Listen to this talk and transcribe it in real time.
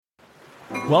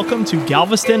Welcome to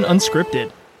Galveston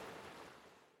Unscripted.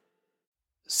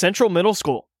 Central Middle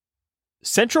School.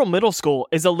 Central Middle School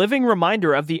is a living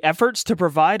reminder of the efforts to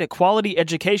provide a quality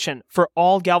education for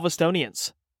all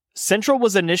Galvestonians. Central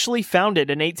was initially founded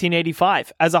in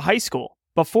 1885 as a high school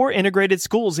before integrated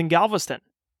schools in Galveston.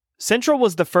 Central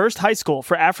was the first high school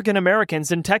for African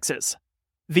Americans in Texas.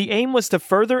 The aim was to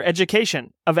further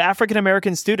education of African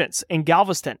American students in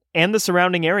Galveston and the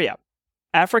surrounding area.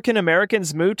 African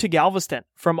Americans moved to Galveston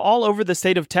from all over the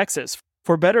state of Texas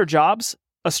for better jobs,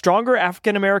 a stronger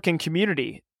African American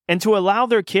community, and to allow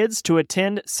their kids to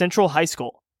attend Central High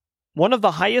School, one of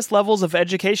the highest levels of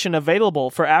education available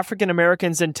for African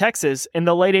Americans in Texas in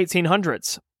the late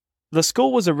 1800s. The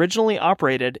school was originally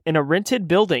operated in a rented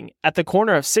building at the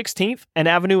corner of 16th and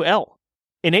Avenue L.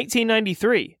 In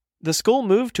 1893, the school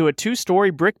moved to a two-story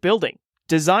brick building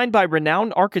designed by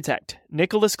renowned architect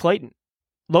Nicholas Clayton,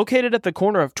 located at the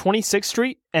corner of 26th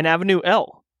Street and Avenue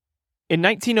L. In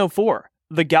 1904,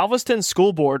 the Galveston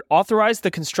School Board authorized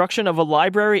the construction of a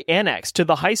library annex to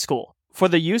the high school for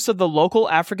the use of the local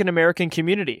African American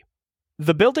community.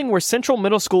 The building where Central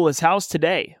Middle School is housed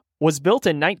today was built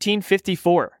in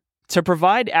 1954 to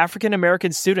provide African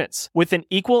American students with an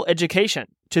equal education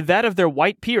to that of their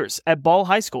white peers at Ball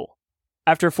High School.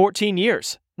 After 14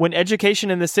 years, when education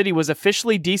in the city was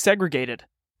officially desegregated,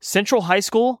 Central High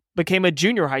School became a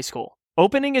junior high school,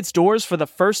 opening its doors for the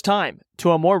first time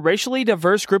to a more racially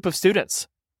diverse group of students.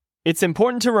 It's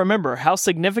important to remember how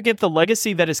significant the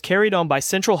legacy that is carried on by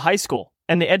Central High School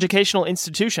and the educational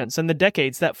institutions in the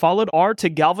decades that followed are to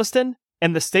Galveston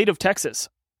and the state of Texas.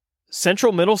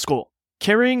 Central Middle School,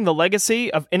 carrying the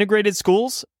legacy of integrated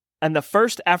schools and the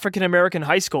first African American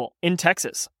high school in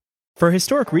Texas. For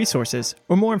historic resources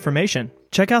or more information,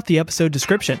 check out the episode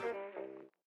description.